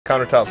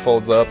countertop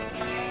folds up,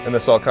 and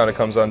this all kind of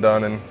comes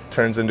undone and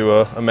turns into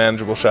a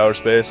manageable shower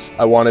space.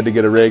 I wanted to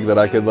get a rig that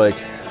I could like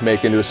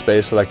make into a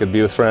space that I could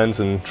be with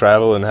friends and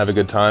travel and have a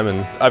good time, and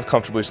I've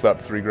comfortably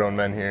slept 3 grown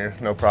men here,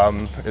 no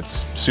problem.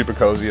 It's super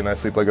cozy and I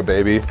sleep like a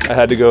baby. I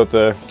had to go with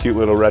the cute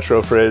little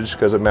retro fridge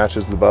because it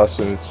matches the bus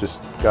and it's just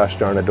gosh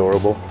darn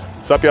adorable.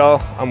 What's up,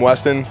 y'all? I'm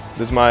Weston.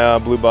 This is my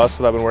blue bus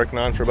that I've been working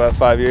on for about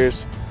 5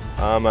 years.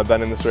 I've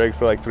been in this rig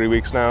for like 3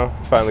 weeks now.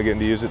 Finally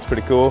getting to use it. It's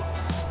pretty cool.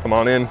 Come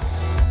on in.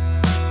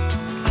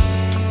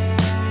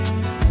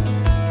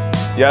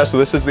 Yeah, so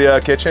this is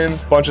the kitchen.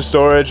 Bunch of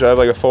storage. I have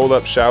like a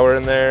fold-up shower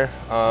in there.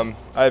 I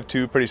have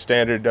 2 pretty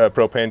standard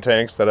propane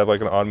tanks that have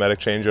like an automatic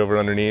changeover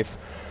underneath.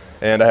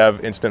 And I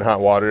have instant hot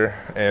water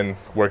and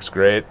works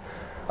great.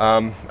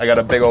 I got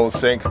a big old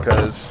sink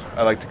because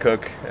I like to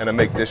cook and I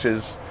make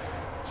dishes.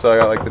 So I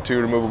got like the 2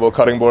 removable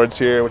cutting boards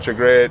here, which are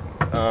great.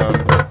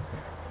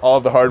 All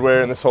of the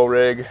hardware in this whole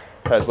rig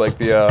has like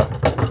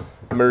the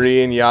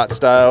marine yacht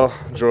style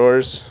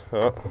drawers.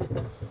 Oh.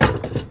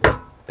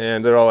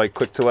 And they're all like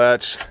click to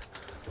latch.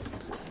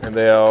 And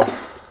they all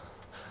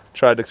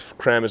tried to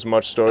cram as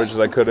much storage as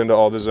I could into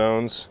all the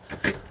zones.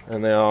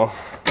 And they all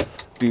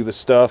do the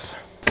stuff.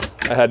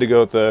 I had to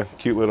go with the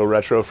cute little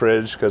retro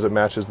fridge because it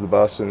matches the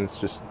bus and it's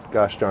just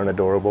gosh darn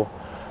adorable.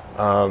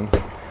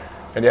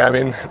 And yeah, I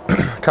mean,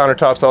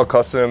 countertops all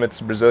custom.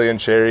 It's Brazilian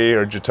cherry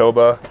or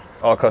Jatoba.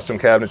 All custom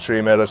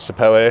cabinetry made of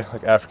sapele,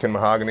 like African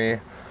mahogany.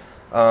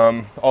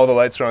 All the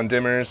lights are on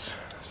dimmers,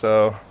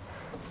 so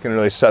you can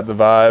really set the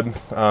vibe.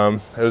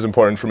 It was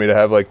important for me to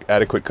have like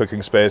adequate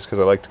cooking space because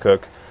I like to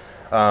cook.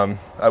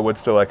 I would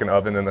still like an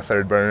oven and a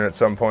 3rd burner at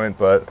some point,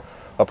 but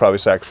I'll probably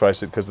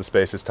sacrifice it because the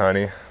space is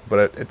tiny.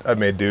 But I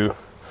made do,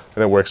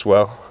 and it works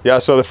well. Yeah,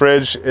 so the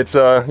fridge, it's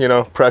you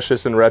know,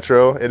 precious and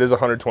retro. It is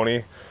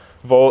 120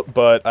 volt,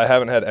 but I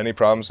haven't had any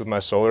problems with my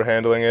solar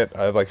handling it.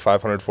 I have like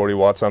 540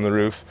 watts on the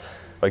roof,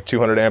 like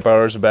 200 amp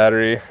hours of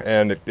battery,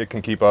 and it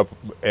can keep up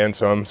and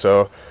some.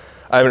 So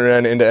I haven't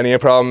ran into any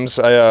problems.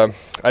 I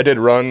did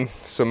run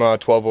some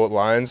 12 volt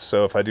lines,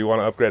 so if I do want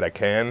to upgrade, I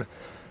can,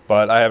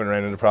 but I haven't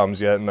ran into problems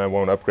yet, and I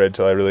won't upgrade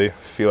till I really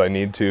feel I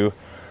need to.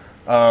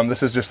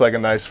 This is just like a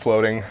nice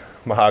floating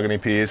mahogany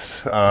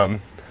piece.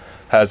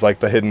 Has like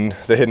the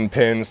hidden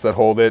pins that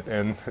hold it,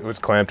 and it was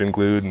clamped and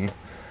glued, and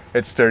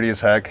it's sturdy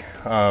as heck.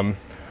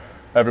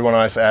 Everyone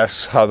always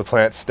asks how the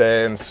plants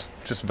stay, and it's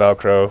just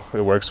Velcro.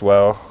 It works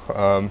well.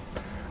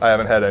 I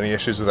haven't had any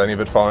issues with any of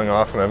it falling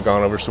off, and I've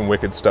gone over some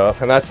wicked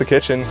stuff. And that's the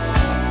kitchen.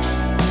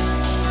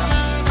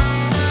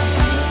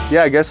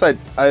 Yeah, I guess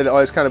I'd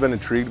always kind of been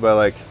intrigued by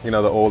like, you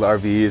know, the old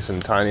RVs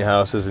and tiny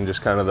houses and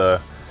just kind of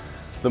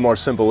the more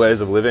simple ways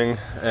of living.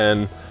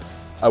 And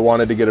I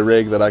wanted to get a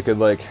rig that I could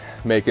like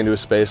make into a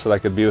space that I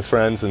could be with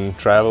friends and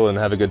travel and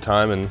have a good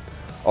time and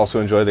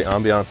also enjoy the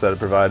ambiance that it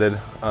provided.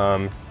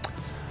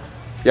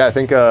 Yeah, I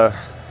think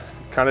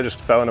kind of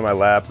just fell into my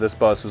lap. This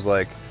bus was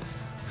like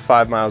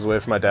 5 miles away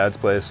from my dad's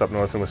place up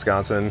north in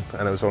Wisconsin,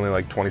 and it was only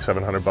like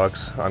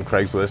 $2,700 on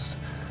Craigslist.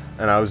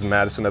 And I was in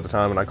Madison at the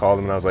time, and I called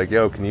him and I was like,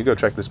 yo, can you go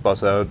check this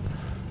bus out?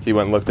 He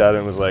went and looked at it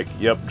and was like,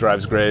 yep,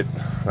 drives great.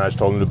 And I just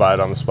told him to buy it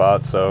on the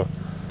spot, so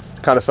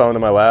it kind of fell into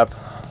my lap.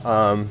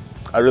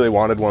 I really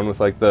wanted one with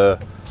like the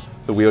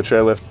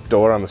wheelchair lift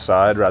door on the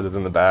side rather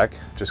than the back,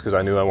 just because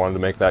I knew I wanted to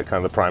make that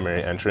kind of the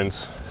primary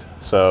entrance.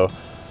 So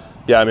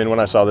yeah, I mean, when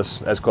I saw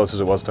this as close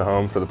as it was to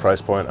home for the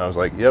price point, I was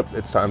like, yep,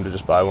 it's time to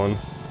just buy one.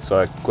 So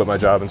I quit my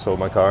job and sold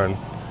my car and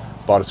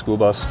bought a school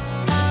bus.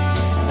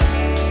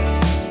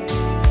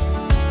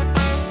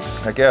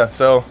 Heck yeah,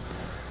 so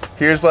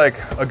here's like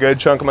a good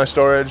chunk of my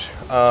storage.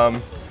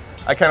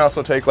 I can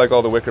also take like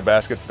all the wicker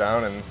baskets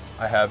down, and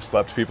I have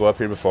slept people up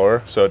here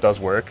before, so it does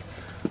work.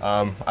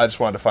 I just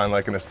wanted to find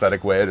like an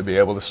aesthetic way to be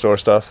able to store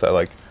stuff that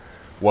like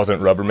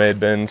wasn't Rubbermaid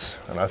bins,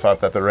 and I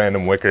thought that the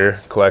random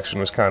wicker collection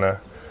was kind of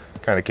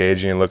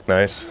cagey and looked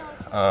nice.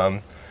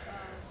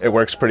 It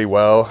works pretty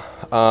well.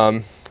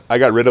 I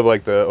got rid of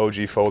like the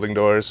OG folding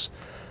doors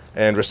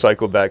and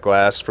recycled that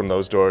glass from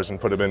those doors and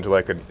put them into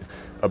like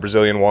a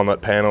Brazilian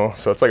walnut panel.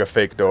 So it's like a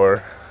fake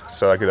door,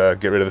 so I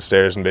could get rid of the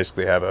stairs and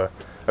basically have a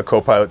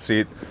co-pilot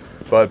seat.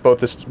 But both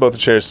the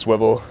chairs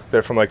swivel.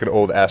 They're from like an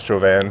old Astro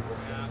van,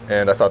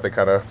 and I thought they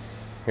kind of,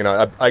 you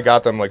know, I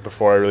got them like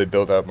before I really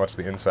built out much of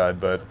the inside,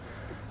 but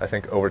I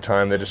think over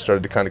time they just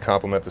started to kind of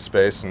complement the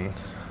space, and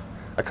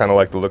I kind of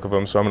like the look of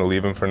them, so I'm going to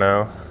leave them for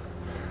now.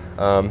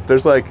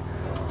 There's like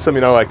some,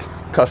 you know, like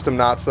custom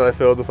knots that I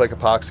filled with like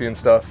epoxy and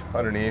stuff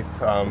underneath.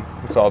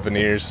 It's all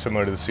veneers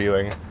similar to the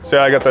ceiling. So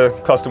yeah, I got the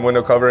custom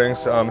window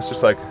coverings. It's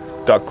just like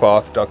duck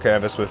cloth, duck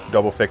canvas with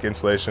double thick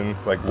insulation,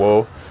 like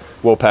wool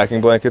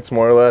packing blankets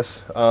more or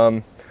less.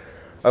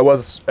 I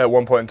was at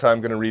one point in time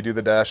going to redo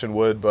the dash in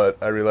wood, but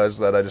I realized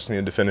that I just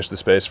needed to finish the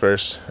space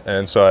first,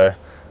 and so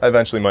I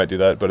eventually might do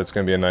that, but it's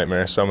going to be a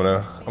nightmare. So I'm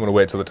gonna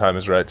wait till the time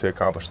is right to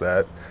accomplish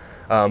that.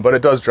 But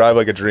it does drive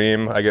like a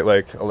dream. I get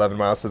like 11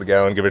 miles to the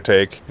gallon, give or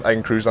take. I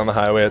can cruise on the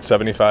highway at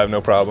 75,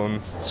 no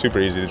problem. It's super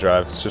easy to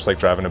drive. It's just like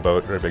driving a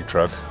boat or a big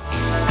truck.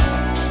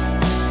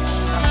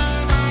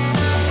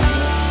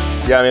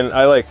 Yeah, I mean,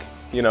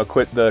 you know,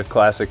 quit the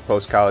classic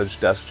post-college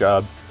desk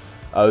job.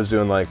 I was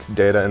doing like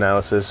data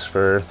analysis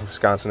for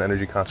Wisconsin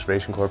Energy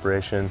Conservation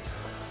Corporation.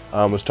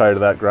 Was tired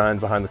of that grind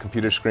behind the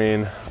computer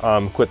screen.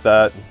 Quit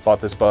that,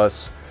 bought this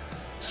bus,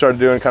 started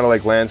doing kind of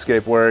like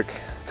landscape work,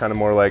 kind of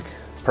more like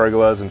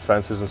pergolas and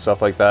fences and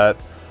stuff like that.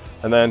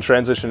 And then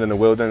transitioned into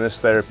wilderness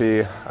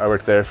therapy. I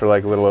worked there for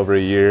like a little over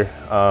a year,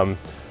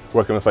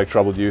 working with like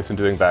troubled youth and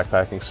doing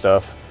backpacking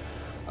stuff.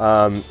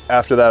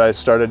 After that, I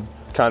started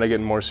kind of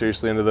getting more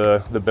seriously into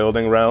the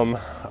building realm.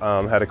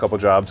 Had a couple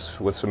jobs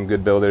with some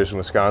good builders in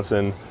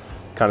Wisconsin,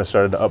 kind of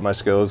started to up my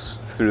skills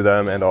through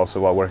them and also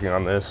while working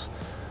on this.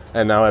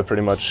 And now I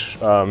pretty much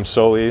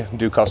solely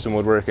do custom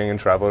woodworking and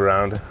travel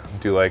around,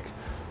 do like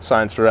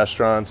signs for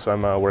restaurants.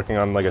 I'm working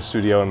on like a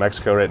studio in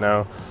Mexico right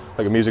now,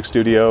 like a music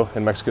studio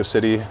in Mexico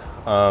City.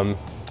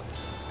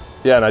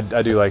 Yeah, and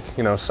I do like,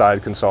 you know,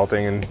 side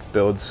consulting and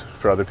builds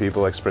for other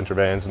people like Sprinter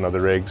vans and other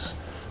rigs.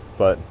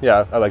 But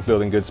yeah, I like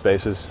building good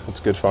spaces. It's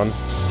good fun.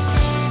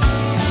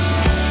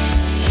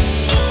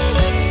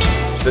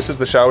 This is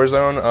the shower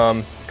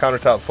zone.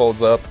 Countertop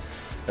folds up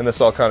and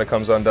this all kind of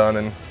comes undone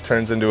and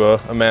turns into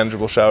a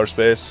manageable shower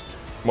space,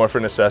 more for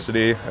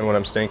necessity and when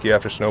I'm stinky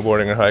after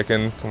snowboarding or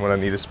hiking and when I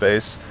need a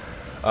space.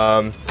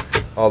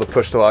 All the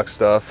push-to-lock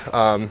stuff.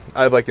 I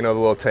have like, you know, the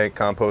little tank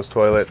compost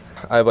toilet.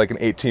 I have like an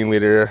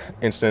 18-liter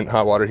instant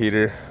hot water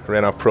heater,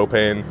 ran off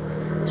propane,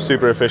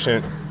 super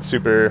efficient,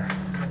 super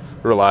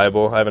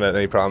reliable. I haven't had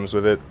any problems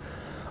with it.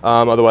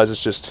 Otherwise,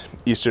 it's just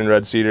Eastern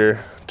red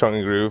cedar, tongue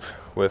and groove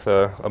with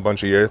a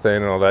bunch of urethane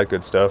and all that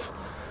good stuff.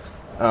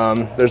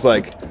 There's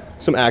like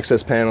some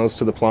access panels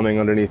to the plumbing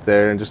underneath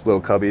there and just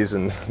little cubbies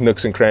and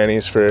nooks and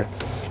crannies for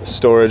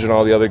storage and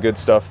all the other good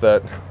stuff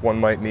that one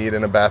might need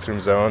in a bathroom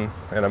zone.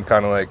 And I'm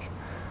kind of like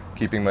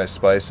keeping my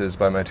spices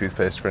by my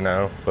toothpaste for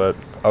now, but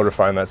I'll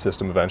refine that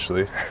system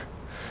eventually,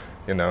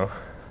 you know.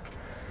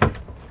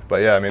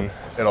 But yeah, I mean,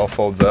 it all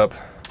folds up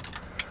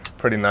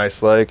pretty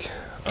nice like.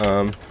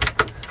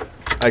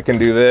 I can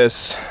do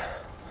this,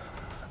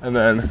 and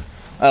then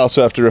I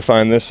also have to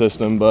refine this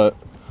system, but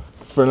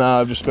for now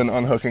I've just been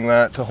unhooking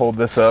that to hold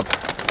this up,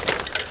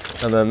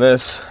 and then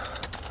this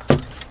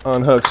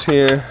unhooks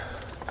here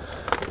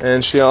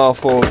and she all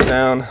folds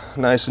down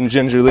nice and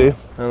gingerly,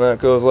 and that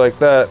goes like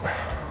that,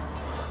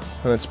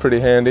 and it's pretty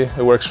handy.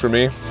 It works for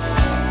me.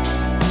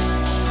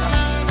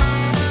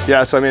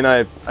 Yeah, so I mean,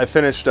 I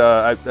finished,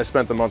 I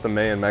spent the month of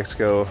May in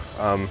Mexico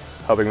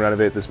helping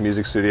renovate this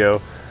music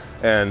studio,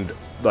 and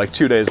like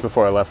 2 days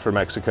before I left for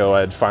Mexico,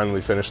 I had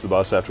finally finished the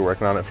bus after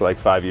working on it for like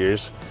 5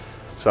 years.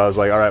 So I was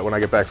like, all right, when I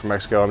get back from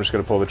Mexico, I'm just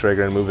gonna pull the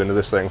trigger and move into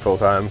this thing full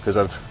time, because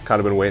I've kind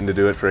of been waiting to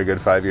do it for a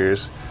good 5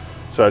 years.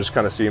 So it just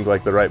kind of seemed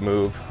like the right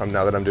move.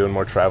 Now that I'm doing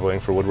more traveling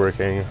for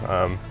woodworking,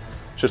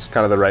 it's just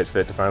kind of the right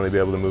fit to finally be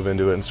able to move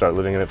into it and start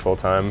living in it full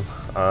time.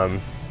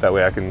 That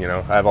way I can, you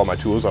know, I have all my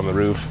tools on the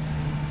roof.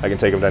 I can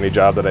take them to any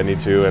job that I need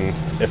to, and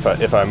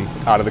if I'm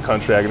out of the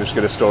country, I can just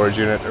get a storage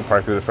unit or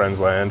park it at a friend's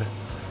land.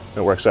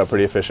 It works out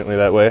pretty efficiently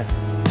that way.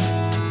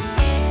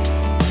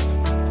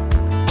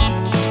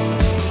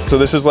 So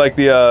this is like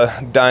the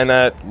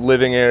dinette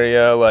living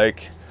area,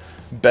 like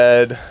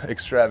bed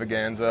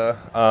extravaganza.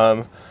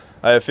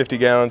 I have 50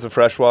 gallons of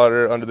fresh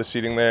water under the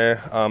seating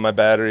there, my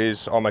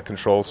batteries, all my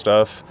control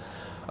stuff.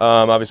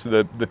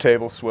 Obviously the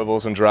table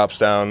swivels and drops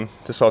down.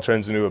 This all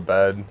turns into a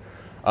bed.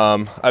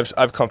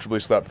 I've comfortably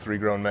slept 3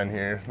 grown men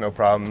here, no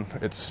problem.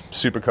 It's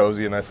super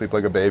cozy and I sleep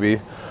like a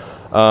baby.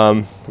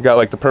 Got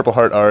like the Purple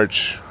Heart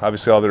arch,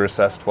 obviously all the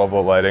recessed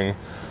 12-volt lighting.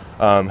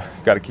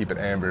 Got to keep it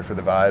amber for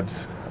the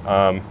vibes.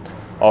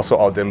 Also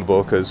all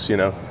dimmable, because you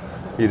know,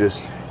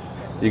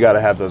 you got to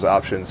have those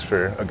options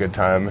for a good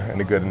time and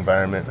a good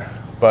environment.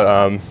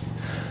 But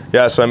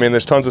yeah, so I mean,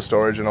 there's tons of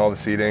storage in all the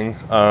seating,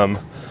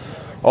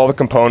 all the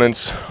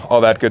components,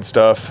 all that good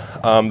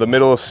stuff. The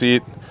middle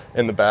seat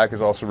in the back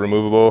is also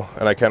removable,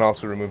 and I can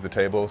also remove the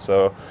table,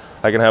 so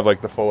I can have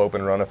like the full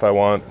open run if I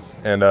want.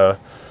 And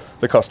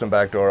the custom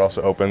back door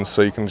also opens,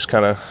 so you can just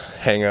kind of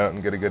hang out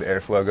and get a good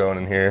airflow going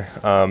in here.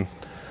 I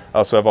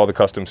also have all the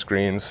custom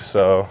screens,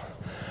 so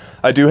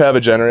I do have a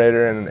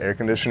generator and an air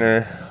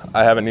conditioner.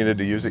 I haven't needed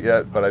to use it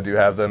yet, but I do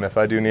have them if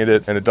I do need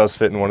it, and it does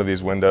fit in one of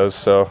these windows,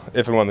 so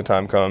if and when the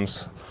time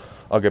comes,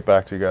 I'll get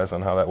back to you guys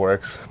on how that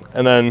works.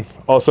 And then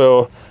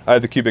also, I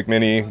have the Cubic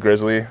Mini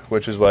Grizzly,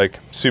 which is like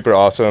super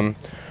awesome.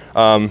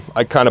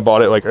 I kind of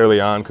bought it like early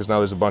on, because now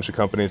there's a bunch of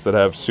companies that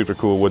have super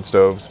cool wood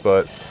stoves,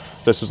 but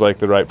this was like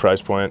the right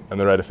price point and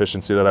the right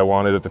efficiency that I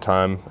wanted at the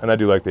time, and I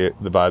do like the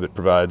vibe it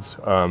provides.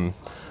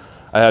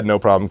 I had no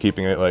problem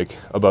keeping it like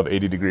above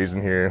 80 degrees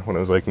in here when it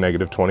was like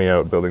 -20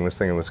 out building this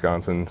thing in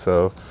Wisconsin.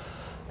 So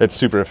it's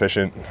super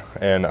efficient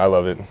and I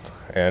love it.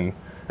 And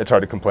it's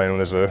hard to complain when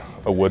there's a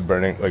wood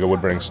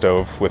burning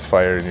stove with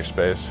fire in your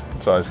space.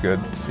 It's always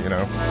good, you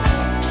know.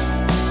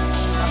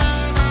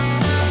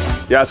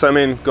 Yeah, so I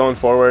mean, going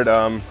forward,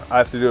 I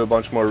have to do a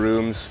bunch more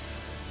rooms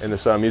in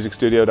this music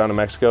studio down in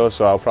Mexico.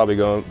 So I'll probably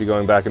be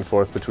going back and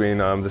forth between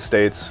the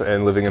States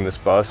and living in this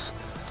bus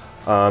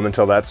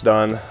until that's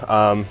done.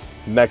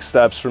 Next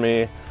steps for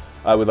me,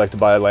 I would like to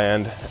buy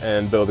land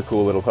and build a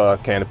cool little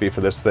canopy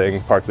for this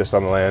thing, park this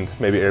on the land,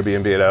 maybe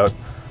Airbnb it out,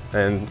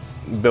 and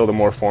build a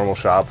more formal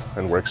shop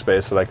and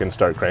workspace so that I can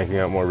start cranking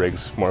out more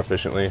rigs more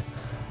efficiently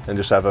and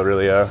just have a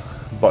really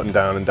buttoned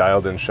down and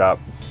dialed in shop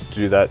to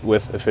do that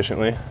with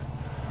efficiently,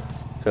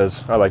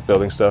 because I like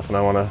building stuff and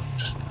I want to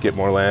just get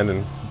more land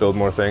and build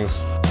more things.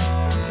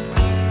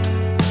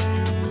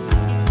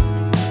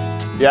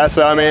 Yeah,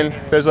 so I mean,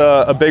 there's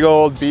a big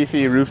old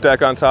beefy roof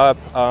deck on top.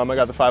 I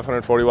got the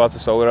 540 watts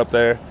of solar up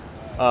there.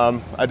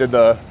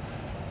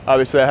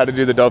 Obviously I had to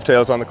do the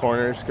dovetails on the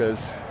corners, because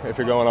if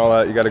you're going all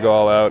out, you got to go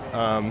all out.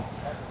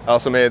 I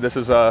also made, this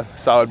is a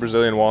solid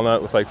Brazilian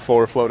walnut with like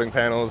 4 floating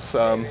panels.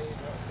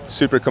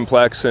 Super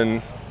complex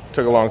and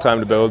took a long time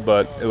to build,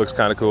 but it looks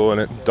kind of cool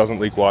and it doesn't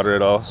leak water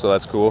at all, so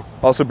that's cool.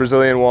 Also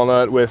Brazilian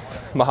walnut with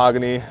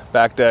mahogany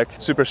back deck.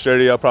 Super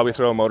sturdy. I'll probably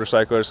throw a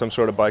motorcycle or some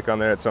sort of bike on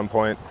there at some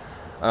point.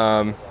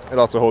 It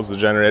also holds the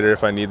generator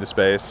if I need the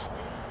space.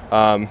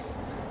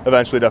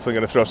 Eventually definitely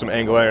going to throw some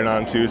angle iron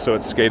on too, so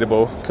it's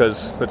skatable,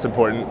 because that's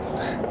important.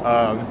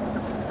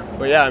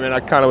 But yeah, I mean, I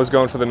kind of was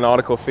going for the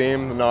nautical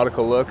theme, the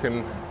nautical look,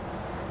 and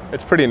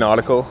it's pretty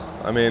nautical.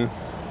 I mean,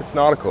 it's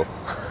nautical,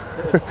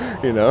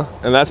 you know?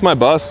 And that's my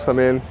bus. I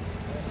mean,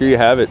 here you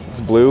have it. It's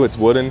blue, it's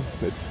wooden,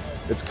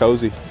 it's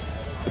cozy.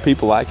 The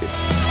people like it.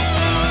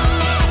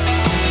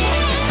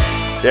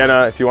 Yeah,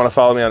 and if you want to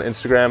follow me on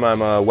Instagram,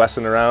 I'm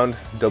Weston Around,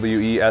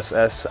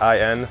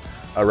 W-E-S-S-I-N,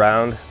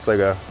 Around. It's like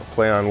a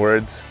play on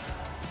words.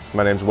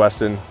 My name's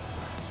Weston,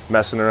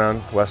 messing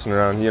around, Weston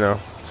Around, you know,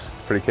 it's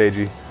pretty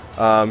cagey.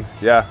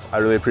 Yeah, I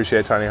really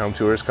appreciate Tiny Home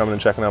Tours coming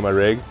and checking out my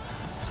rig.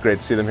 It's great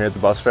to see them here at the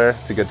bus fair.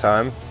 It's a good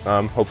time.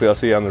 Hopefully I'll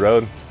see you on the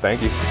road.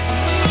 Thank you.